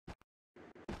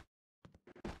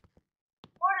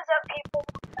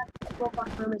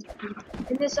Roblox Murder Mystery 2.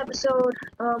 In this episode,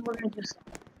 we're gonna do stuff.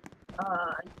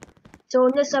 So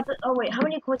in this episode, oh wait, how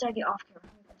many coins did I get off camera?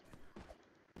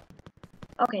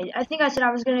 Okay, I think I said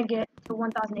I was gonna get to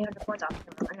 1,800 coins off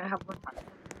camera, and I have 1,000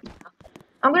 now.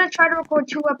 I'm gonna try to record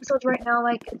 2 episodes right now,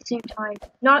 like at the same time.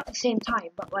 Not at the same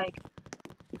time, but like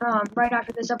right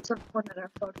after this episode, record another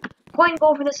episode. Coin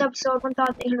goal for this episode: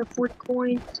 1,840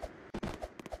 coins.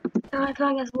 I feel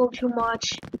like that's a little too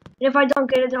much. And if I don't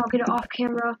get it, then I'll get it off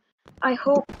camera. I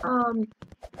hope,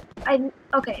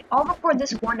 okay, I'll record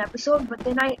this one episode, but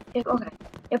then if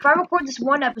I record this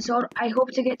one episode, I hope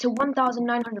to get to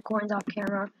 1,900 coins off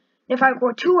camera. And if I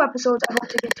record 2 episodes, I hope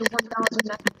to get to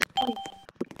 1,920.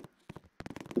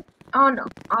 Oh no,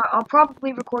 I'll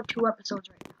probably record 2 episodes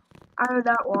right now. Either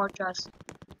that or I'll just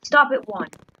stop at 1.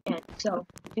 And so,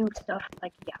 do stuff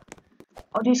like, yeah.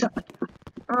 I'll do stuff like that.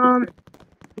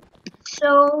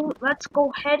 So, let's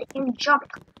go ahead and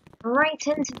jump right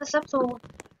into this episode.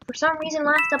 For some reason,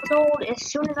 last episode, as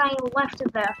soon as I left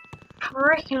the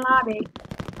freaking lobby,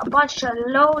 a bunch of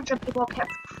loads of people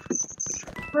kept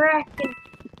freaking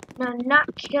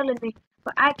not killing me,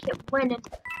 but I kept winning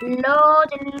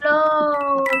loads and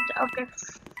loads of the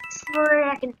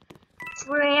freaking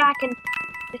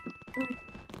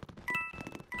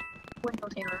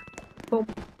Windows error. Boom.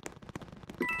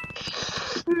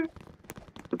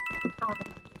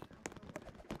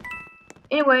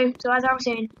 Anyway, so as I was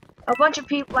saying, a bunch of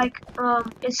people, like,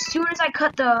 as soon as I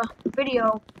cut the video,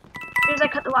 as soon as I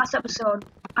cut the last episode,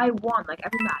 I won, like,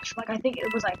 every match. Like, I think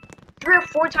it was, like, 3 or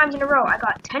 4 times in a row. I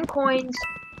got 10 coins,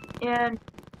 and,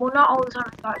 well, not all the time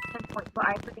I got 10 coins, but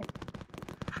I freaking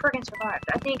survived.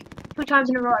 I think 2 times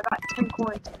in a row I got 10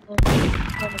 coins, and then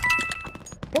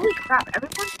holy crap,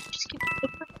 everyone just keeps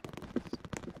taking my coins.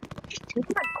 Just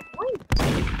taking my coins.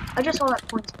 I just saw that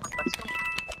coins one, let's go.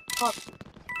 Oh.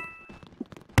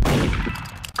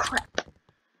 Crap.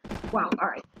 Wow,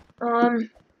 alright.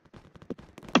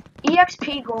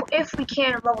 EXP goal, if we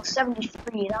can, at level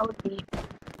 73, that'd be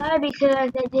good. I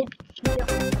did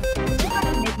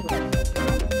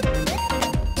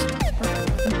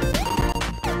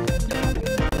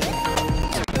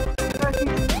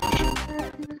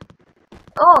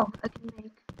oh, I can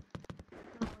make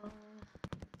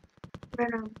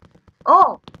random.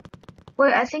 Oh,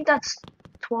 wait, I think that's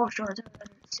 12 shards.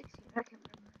 16. I can't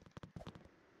remember.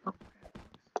 Oh,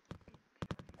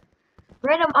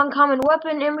 random uncommon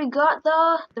weapon, and we got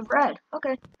the red.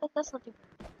 Okay, that's not too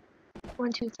bad.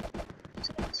 1, 2, 3, 4,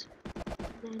 6. And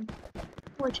then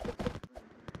 4, 2, 3, 4.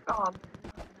 Oh,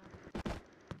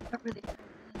 not really good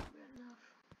enough.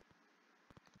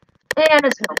 And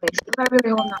it's no base. I really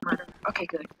hope I'm not murdered. Okay,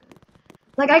 good.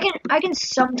 Like I can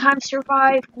sometimes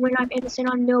survive when I'm innocent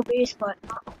on no base, but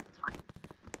not all the time.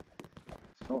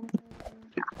 So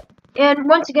yeah. And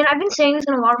once again, I've been saying this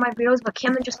in a lot of my videos, but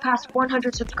Cameron just passed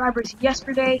 100 subscribers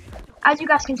yesterday. As you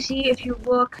guys can see, if you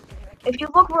look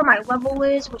where my level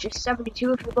is, which is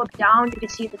 72, if you look down, you can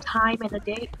see the time and the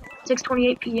date,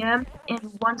 6:28 p.m. and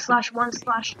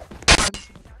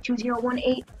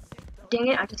 1/1/2018. Dang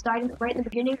it, I just died right in the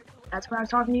beginning. That's what I was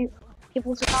talking to you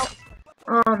people about.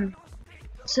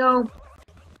 So,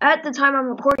 at the time I'm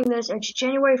recording this, it's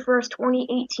January 1st,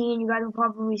 2018. You guys will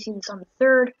probably see this on the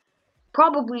 3rd.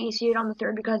 Probably see it on the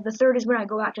 3rd because the 3rd is when I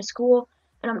go back to school.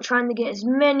 And I'm trying to get as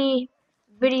many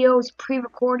videos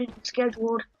pre-recorded and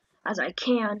scheduled as I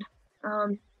can.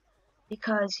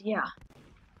 Because, yeah.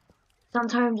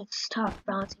 Sometimes it's tough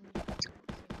balancing school.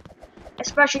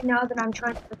 Especially now that I'm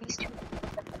trying to release 2 videos.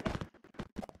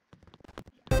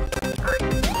 Alright.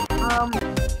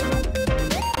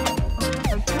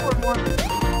 Like 2 or more.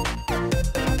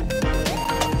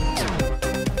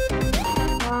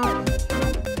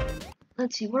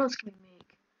 Let's see, what else can we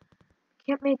make?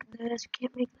 Can't make this,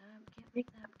 can't make that, can't make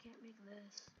that, can't make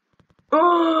this.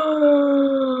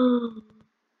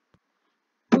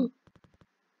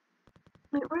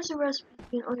 Wait, where's the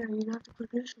recipe? Oh yeah, you have to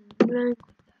click this and then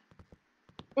click that.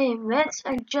 Hey, let's,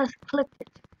 I just clicked it.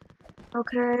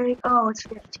 Okay, oh, it's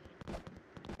 15.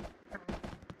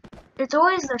 It's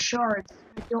always the shards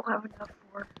I don't have enough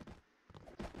for.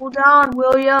 Hold down,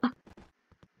 will ya?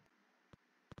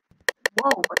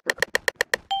 Whoa, what the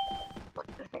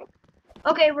heck?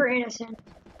 Okay, we're innocent.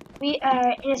 We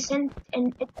are innocent,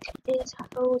 and it is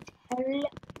hotel.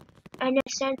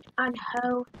 Innocent on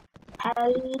hotel.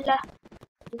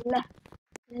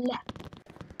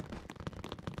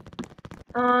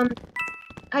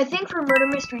 I think for Murder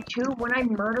Mystery 2, when I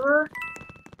murder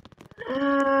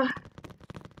her,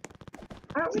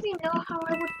 I don't really know how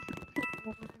I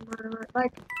would murder her.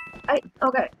 Like,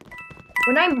 okay.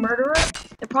 When I murder her,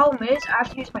 the problem is I have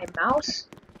to use my mouse,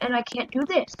 and I can't do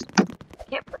this.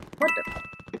 can't press, what the?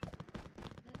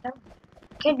 I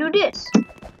can't do this.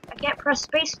 I can't press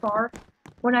spacebar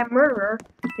when I murder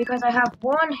because I have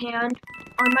one hand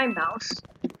on my mouse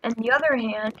and the other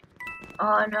hand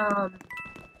on the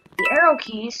arrow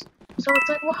keys. So it's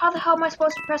like, well, how the hell am I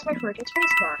supposed to press my freaking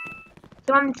spacebar?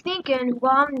 So I'm thinking,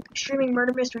 while I'm streaming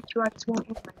Murder Mystery 2, I just won't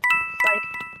use my mouse. Like,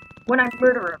 when I'm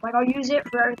murderer. Like, I'll use it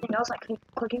for everything else, like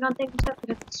clicking on things and stuff,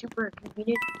 because it's super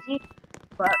convenient and easy.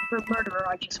 But for murderer,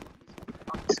 I just won't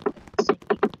use it.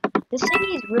 This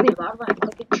thingy is really loud when I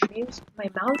click in streams. My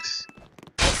mouse.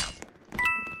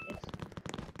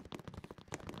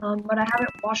 But I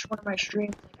haven't watched one of my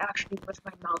streams, like, actually with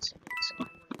my mouse in it, so I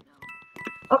wouldn't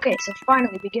know. Okay, so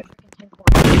finally, we get freaking 10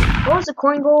 coins. What was the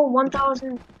coin goal?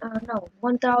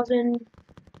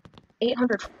 1,840? How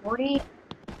much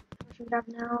do we have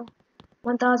now?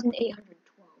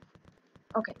 1,812.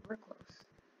 Okay, we're close.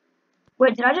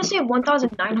 Wait, did I just say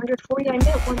 1,940? I meant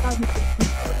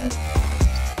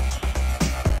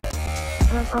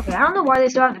 1,840. Okay, I don't know why they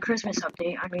still have the Christmas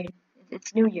update. I mean,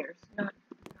 it's New Year's, not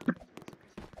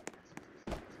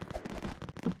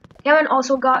Kevin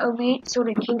also got Elite, so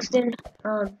did Kingston.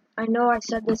 I know I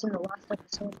said this in the last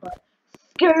episode, but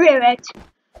screw it.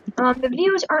 The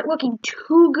views aren't looking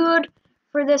too good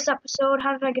for this episode.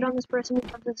 How did I get on this person? We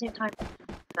jumped at the same time.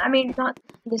 I mean, not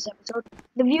this episode.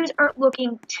 The views aren't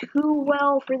looking too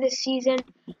well for this season,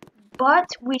 but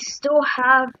we still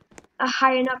have a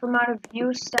high enough amount of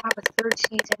views to have a third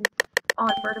season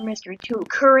on Murder Mystery 2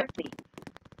 currently.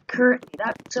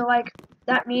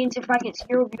 That means if I get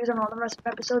 0 views on all the rest of the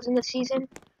episodes in this season,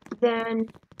 then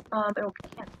it'll be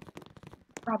canceled.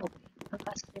 Probably,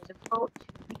 unless there's a vote to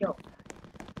veto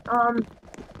that.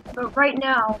 But right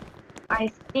now, I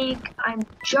think I'm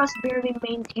just barely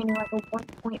maintaining like a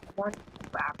 1.1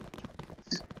 average.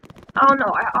 I don't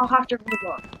know. I'll have to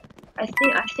relook. I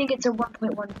think it's a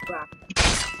 1.1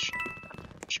 average.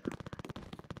 Sure.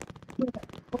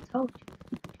 Hotel.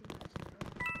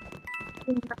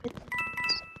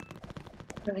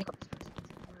 Really hope this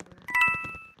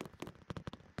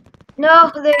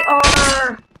No, they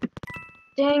are.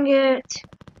 Dang it.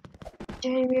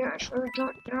 Dang it. I should have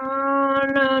done.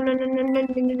 No. Let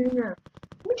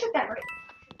me check that right.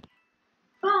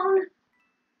 Phone,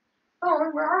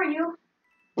 where are you?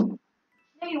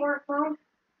 There you are, phone.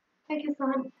 Take your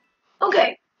phone.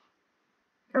 Okay.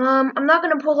 I'm not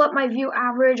gonna pull up my view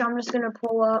average. I'm just gonna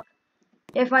pull up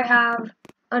if I have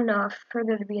enough for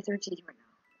there to be a third season right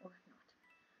now, or not.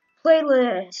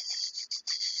 Playlist.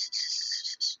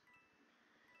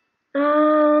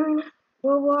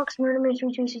 Roblox Murder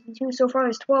Mystery 2 Season 2. So far,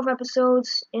 there's 12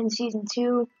 episodes in Season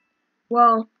 2.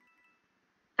 Well,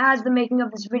 as the making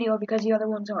of this video, because the other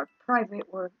ones are private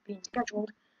or being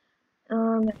scheduled. 6,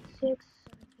 7,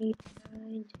 8,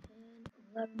 9, 10,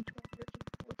 11, 12, 13,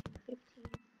 14, 15,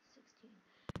 16.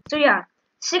 So yeah,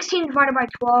 16 divided by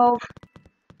 12.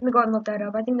 Let me go ahead and look that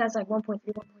up. I think that's like 1.3,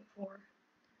 1.4.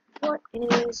 What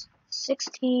is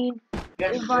 16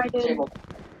 divided...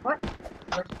 What?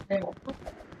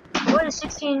 What is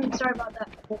 16? Sorry about that.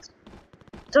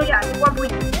 So yeah,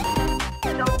 1.3.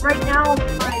 So right now,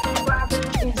 my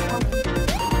average is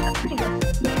 1.3. That's pretty good.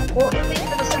 Well, I think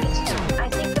for the second season, I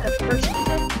think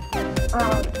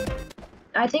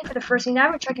for the first season, I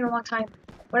haven't checked in a long time,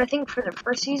 but I think for the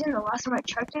first season, the last time I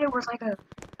checked it, it was like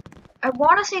I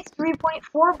want to say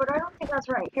 3.4, but I don't think that's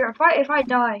right. Here, if I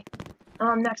die,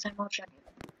 next time I'll check it.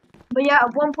 But yeah,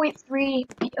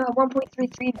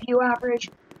 1.33 view average.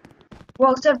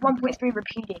 Well, instead of 1.3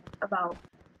 repeating about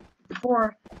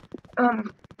for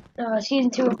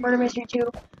season 2 of Murder Mystery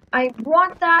 2, I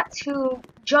want that to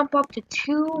jump up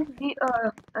to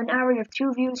an average of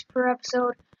 2 views per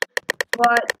episode.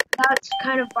 But that's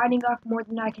kind of biting off more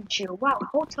than I can chew. Wow,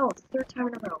 hotel, third time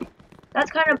in a row.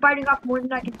 That's kind of biting off more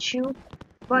than I can chew.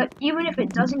 But even if it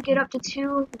doesn't get up to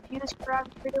 2 views per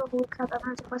average video, holy crap, that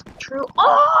must be true.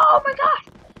 Oh my god!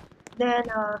 Then,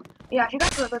 yeah, if you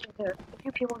guys were living there, if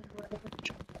you people who are living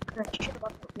there, you should have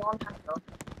left a long time ago.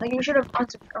 Like, you should have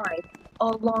unsubscribed a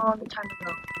long time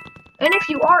ago. And if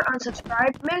you are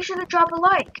unsubscribed, make sure to drop a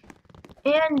like.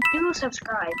 And do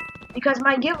subscribe. Because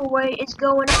my giveaway is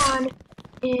going on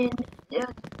in,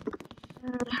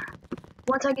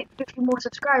 once I get 50 more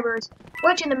subscribers,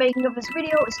 which in the making of this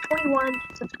video is 21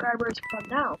 subscribers from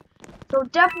now. So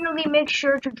definitely make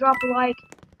sure to drop a like,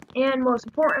 and most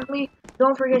importantly,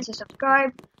 don't forget to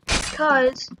subscribe,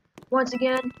 because, once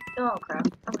again, oh crap,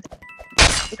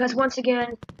 because once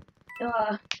again,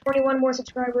 21 more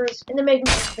subscribers in the making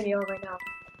of this video right now,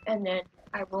 and then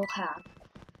I will have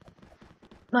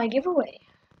my giveaway.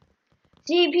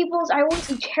 See, peoples, I always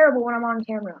do terrible when I'm on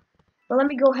camera, but let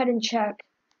me go ahead and check.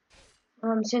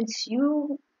 Since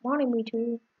you wanted me to,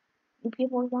 you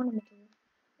people wanted me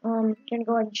to, gonna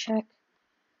go ahead and check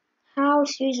how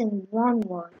season 1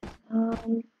 was.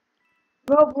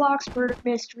 Roblox Murder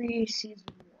Mystery season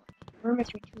 1. Murder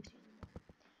Mystery 2 season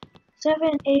 1.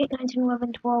 7, 8, 9, 10,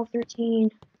 11, 12, 13,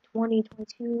 20,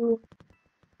 22.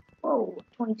 Whoa,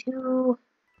 22,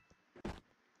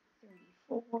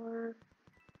 34,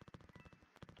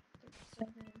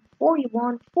 37,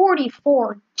 41,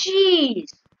 44. Jeez!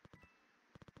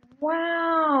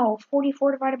 Wow!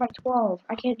 44 divided by 12.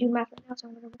 I can't do math right now, so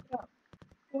I'm gonna look it up.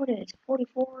 What is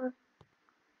 44?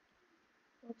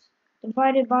 What's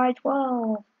divided by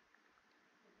 12?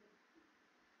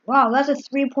 Wow, that's a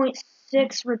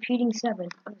 3.6 repeating 7.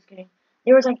 I'm just kidding.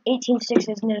 There was like 18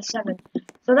 sixes and then a 7.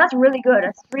 So that's really good.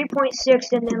 That's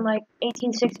 3.6 and then like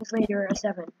 18 sixes later a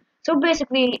 7. So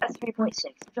basically a 3.6.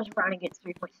 Just rounding it to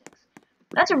 3.6.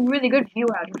 That's a really good view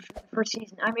out here for the first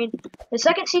season. I mean, the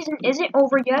second season isn't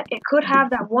over yet. It could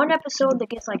have that one episode that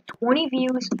gets like 20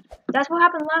 views. That's what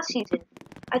happened last season.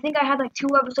 I think I had like 2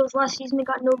 episodes last season that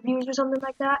got no views or something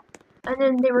like that. And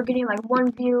then they were getting like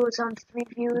 1 view, some 3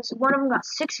 views. One of them got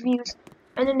 6 views.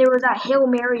 And then there was that Hail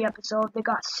Mary episode that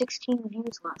got 16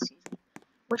 views last season,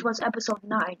 which was episode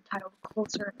 9, titled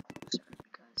Closer and Closer,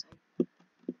 because I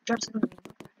just didn't even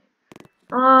look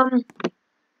at it.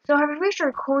 So have we reached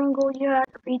our coin goal yet?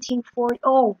 1840.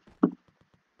 Oh!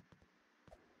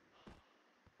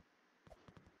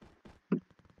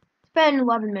 It's been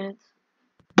 11 minutes.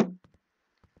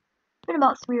 It's been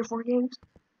about 3 or 4 games.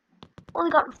 Only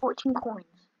gotten 14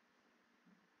 coins.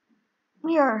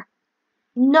 We are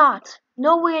not,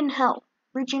 no way in hell,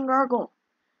 reaching our goal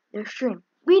this stream.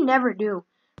 We never do,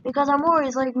 because I'm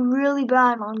always like really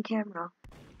bad on camera.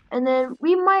 And then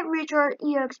we might reach our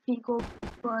EXP goal,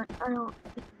 but I don't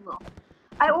think we will.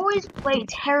 I always play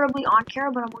terribly on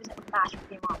camera, but I'm always like a master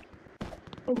game on camera.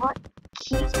 Wait, what?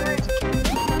 Keysters?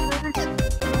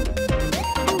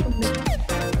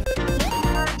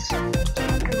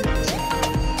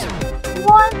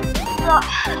 What the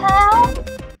hell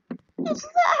is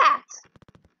that?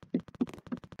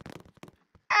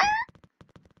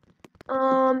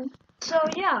 So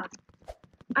yeah,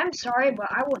 I'm sorry, but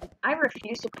I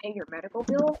refuse to pay your medical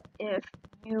bill if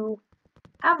you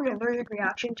have an allergic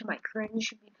reaction to my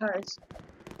cringe, because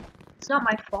it's not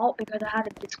my fault, because I had a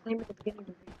disclaimer at the beginning of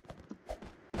the video.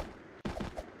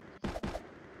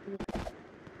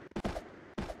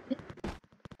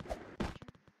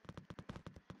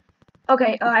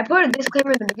 Okay, I put a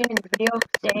disclaimer at the beginning of the video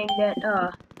saying that,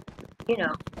 you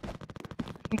know,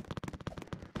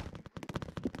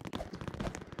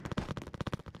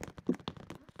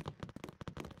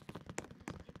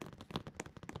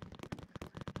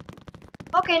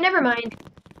 okay, never mind.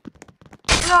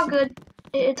 It's all good.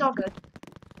 It's all good.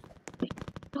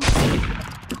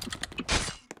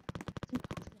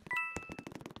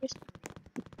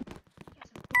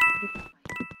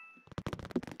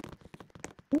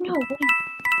 No, what are you...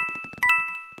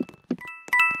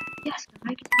 Yes, I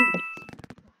can do it.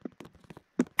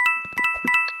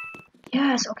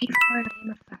 Yes, okay, fine, I am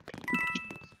a fat bitch.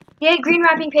 Yay, green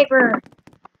wrapping paper!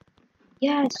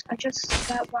 Yes, I just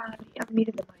said why I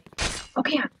muted the mic.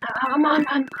 Okay,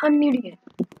 I'm muting it.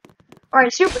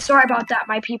 Alright, super sorry about that,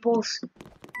 my peoples.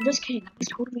 I'm just kidding, that was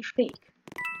totally fake.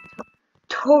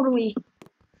 Totally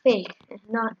fake, and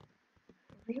not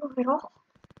real at all.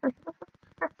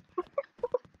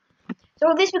 So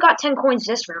at least we got 10 coins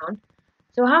this round.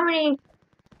 So how many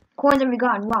coins have we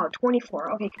gotten? Wow,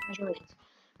 24. Okay, congratulations.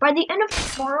 By the end of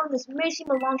tomorrow, this may seem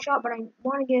a long shot, but I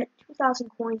want to get 2,000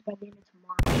 coins by the end of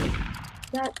tomorrow.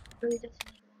 That really does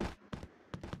seem like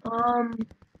a long shot.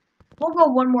 We'll go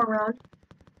one more round.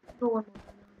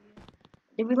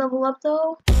 Did we level up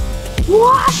though?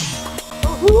 What?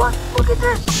 What? Look at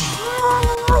this!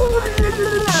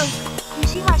 You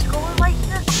see my scroller right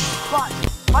here?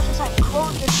 Watch this, I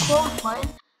close this close button.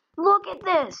 Look at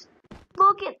this!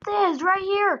 Look at this right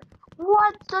here!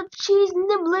 What the cheese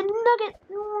nibbling nugget!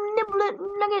 Nibbling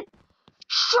nugget!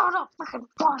 Shut up, fucking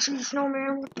frosty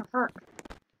snowman! What the heck?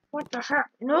 What the heck?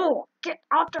 No! Get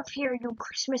out of here, you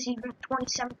Christmas Eve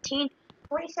 2017!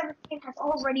 2017 has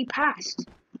already passed.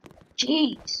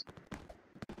 Jeez.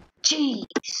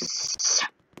 Jeez.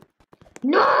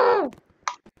 No!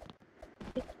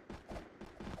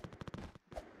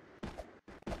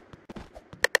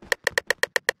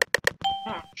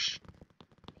 Dash.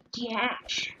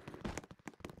 Dash.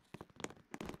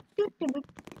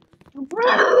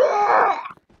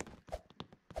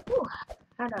 Ooh,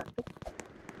 had a...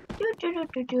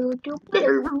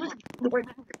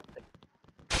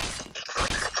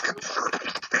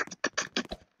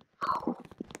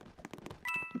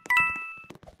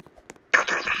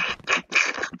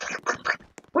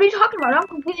 What are you talking about? I'm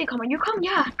completely coming. You're coming,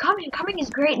 yeah. Coming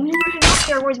is great. And you're not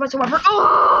care words whatsoever.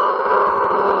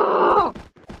 Oh!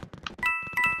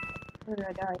 Where did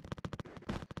I die?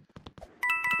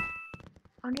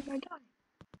 How did I die?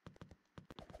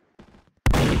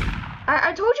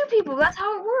 I told you people, that's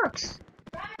how it works.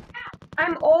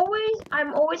 I'm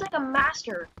always like a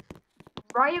master.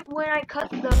 Right when I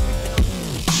cut the video.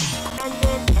 And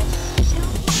then as soon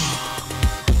as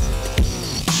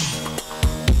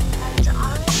I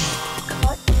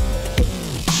cut the video,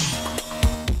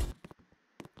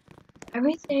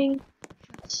 everything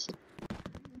just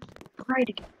bright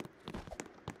again.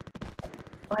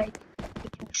 Like,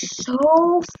 it do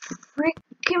so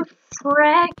freaking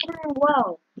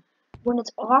well when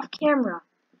it's off camera.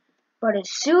 But as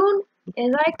soon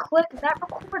as I click that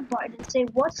record button and say,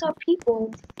 "What's up,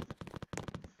 people?"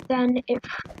 then it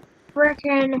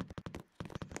frickin'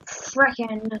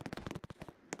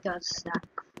 does that.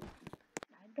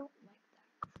 I don't like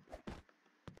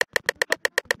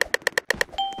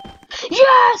that.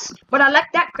 Yes! But I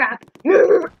like that crap.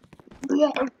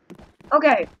 Yeah.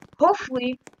 Okay,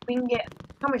 hopefully we can get,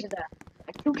 how much is that?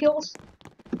 Like 2 kills?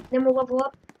 Then we'll level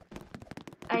up.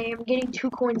 I am getting 2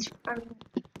 coins,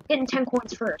 getting 10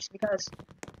 coins first, because,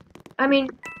 okay,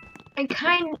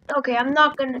 I'm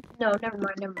not gonna, no, never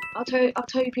mind. I'll tell you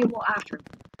people after,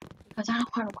 because I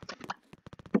don't want to watch that.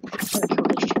 I'm gonna kill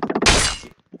this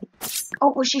shit.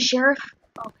 Oh, was she sheriff?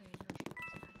 Okay, no, she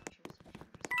wasn't.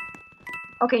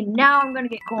 Okay, now I'm gonna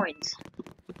get coins.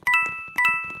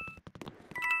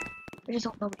 I just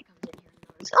hope nobody comes in here and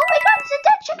notices. Oh my god, there's a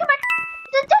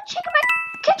dead chick in my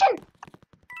kitchen!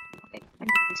 Okay, I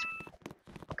need to restart.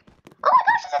 Okay. Oh my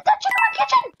gosh, there's a dead chick in my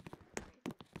kitchen!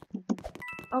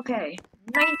 Okay,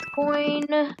 9th coin,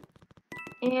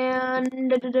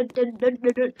 and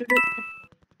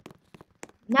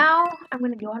now I'm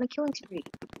gonna go on a killing spree.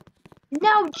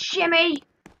 No, Jimmy!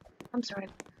 I'm sorry.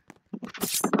 That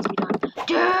must be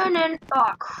done.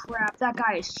 Oh crap, that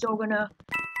guy is so gonna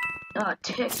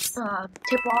tip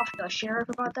off the sheriff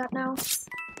about that now.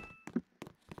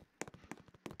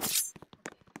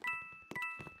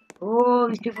 Oh,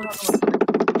 these people don't know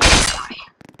what's die.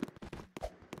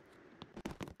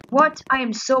 What? I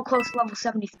am so close to level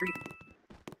 73.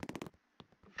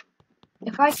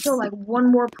 If I kill like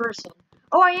one more person.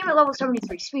 Oh, I am at level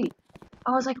 73. Sweet.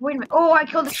 I was like, wait a minute. Oh, I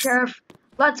killed the sheriff.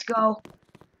 Let's go.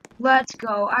 Let's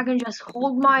go. I can just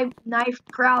hold my knife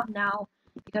proud now,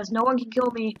 because no one can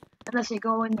kill me unless they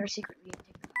go in there secretly and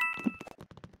take the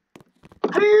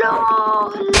knife.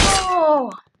 Hello!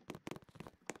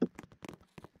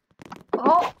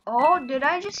 Oh, did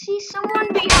I just see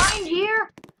someone behind here?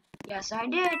 Yes, I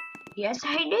did. Yes,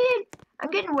 I did. I'm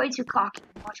getting way too cocky.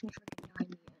 Watch me freaking behind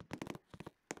me.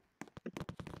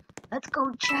 Let's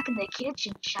go check in the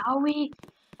kitchen, shall we?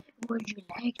 Would you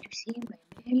like to see my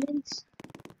melons?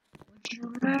 Would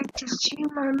you like to see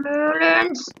my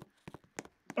melons?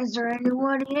 Is there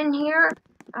anyone in here?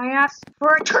 I asked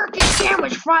for a turkey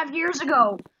sandwich 5 years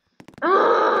ago.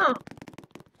 Ugh!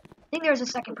 I think there's a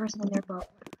second person in there, but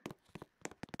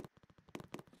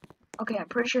okay, I'm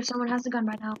pretty sure someone has a gun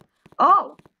by now.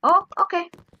 Oh, okay.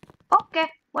 Okay,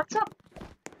 what's up?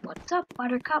 What's up,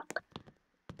 Buttercup?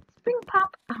 Spring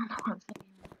Pop? I don't know what I'm saying.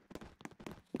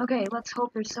 Okay, let's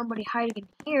hope there's somebody hiding in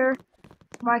here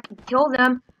so I can kill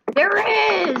them. There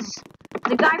is!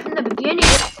 The guy from the beginning.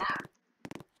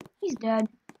 He's dead.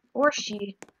 Or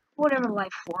she. Whatever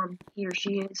life form he or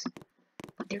she is.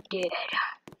 But they're dead.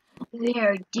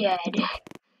 They're dead.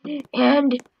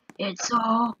 And it's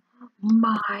all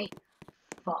my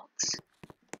fault.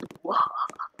 Whoa.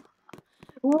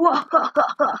 Whoa.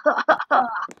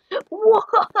 Whoa.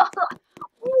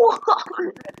 Whoa.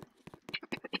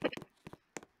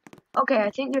 Okay, I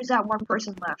think there's that one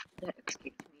person left that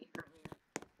escaped me earlier.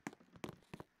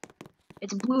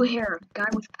 It's blue hair, guy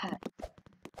with pet.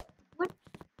 What?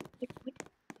 Wait.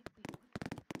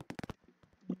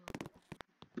 No.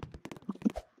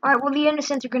 Alright, well the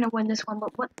innocents are gonna win this one,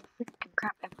 but what the freaking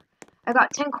crap ever. I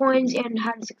got 10 coins and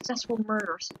had a successful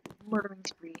murdering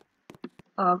spree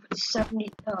of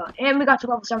 70, and we got to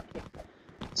level 70.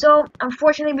 So,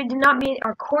 unfortunately we did not meet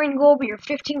our coin goal, but you're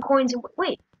 15 coins away.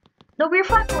 Wait. No, we are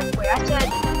 5 coins away. I said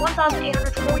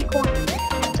 1,840 coins.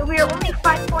 So we are only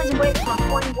 5 coins away from our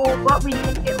coin goal, but we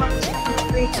did get level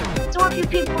 73. So if you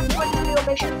people enjoyed this video,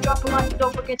 make sure to drop a like and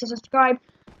don't forget to subscribe.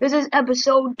 This is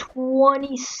episode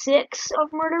 26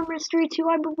 of Murder Mystery 2,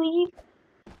 I believe.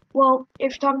 Well,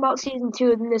 if you're talking about season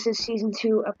 2, then this is season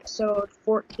 2, episode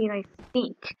 14, I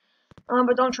think.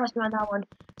 But don't trust me on that one.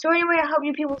 So anyway, I hope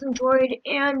you people enjoyed,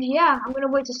 and yeah, I'm gonna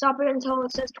wait to stop it until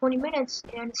it says 20 minutes,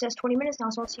 and it says 20 minutes now,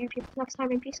 so I'll see you people next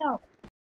time, and peace out.